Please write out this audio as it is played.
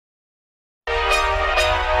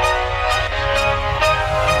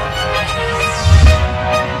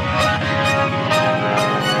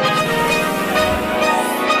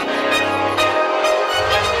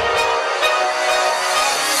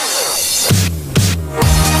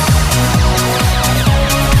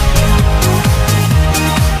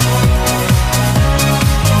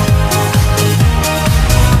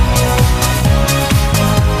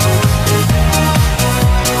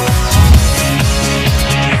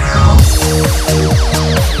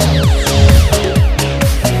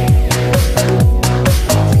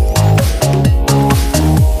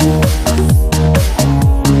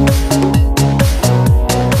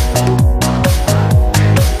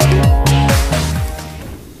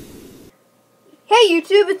Hey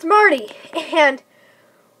YouTube, it's Marty, and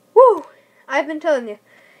woo, I've been telling you,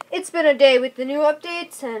 it's been a day with the new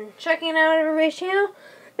updates and checking out everybody's channel.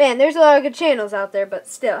 Man, there's a lot of good channels out there, but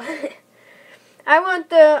still. I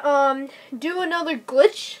want to do another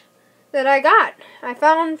glitch that I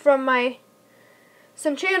found from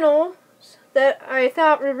some channels that I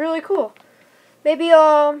thought were really cool. Maybe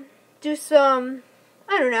I'll do some,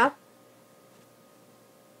 I don't know,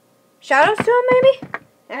 shoutouts to them maybe?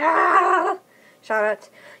 Ah! Shoutouts.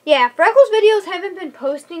 Yeah, Freckles videos haven't been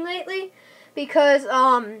posting lately because,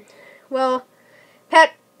 well,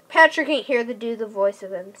 Patrick ain't here to do the voice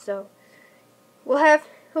of him, so we'll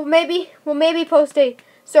maybe post a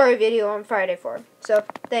sorry video on Friday for him. So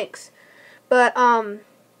thanks. But I'm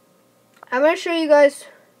gonna show you guys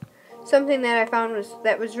something that I found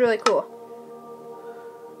that was really cool.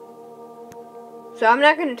 So I'm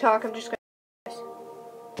not gonna talk. I'm just gonna.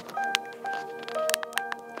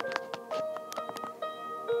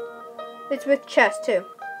 It's with chess, too.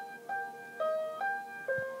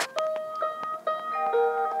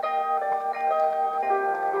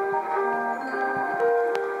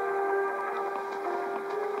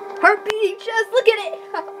 Heart beating chess, look at it!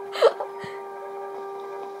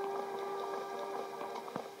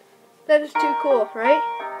 That is too cool, right?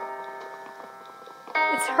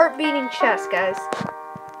 It's heart beating chess, guys.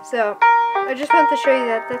 So, I just wanted to show you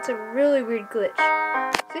that. That's a really weird glitch.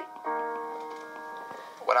 See?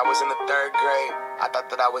 When I was in the 3rd grade, I thought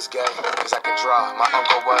that I was gay, cause I could draw. My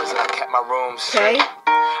uncle was, and I kept my room straight.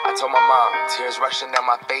 I told my mom, tears rushing down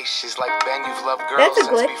my face. She's like, Ben, you've loved girls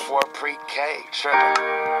since before pre-K. Tripping.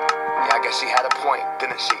 Yeah, I guess she had a point,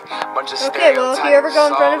 didn't she? Bunch of okay, well, if you ever go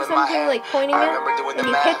in front of something, like pointing it, and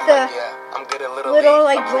you hit the little,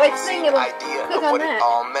 like, voice thing, it'll click on that. It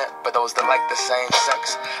all meant, but those that like the same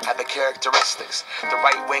sex have the characteristics. The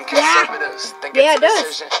right-wing conservatives think yeah, it it's a does.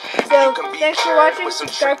 decision. So, thanks for watching.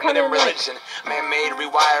 Subscribe, comment, and like. Man-made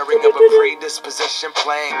rewiring of a predisposition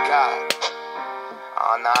playing God.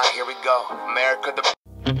 Oh, nah, here we go. America the...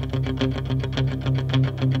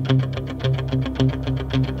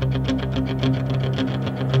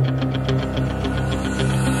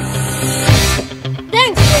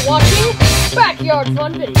 Thanks for watching Backyard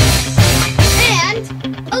Fun Videos. And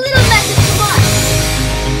a little message from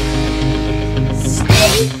us.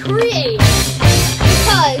 Stay creative.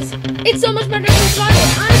 Because it's so much better than survival,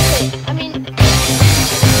 honestly. I mean,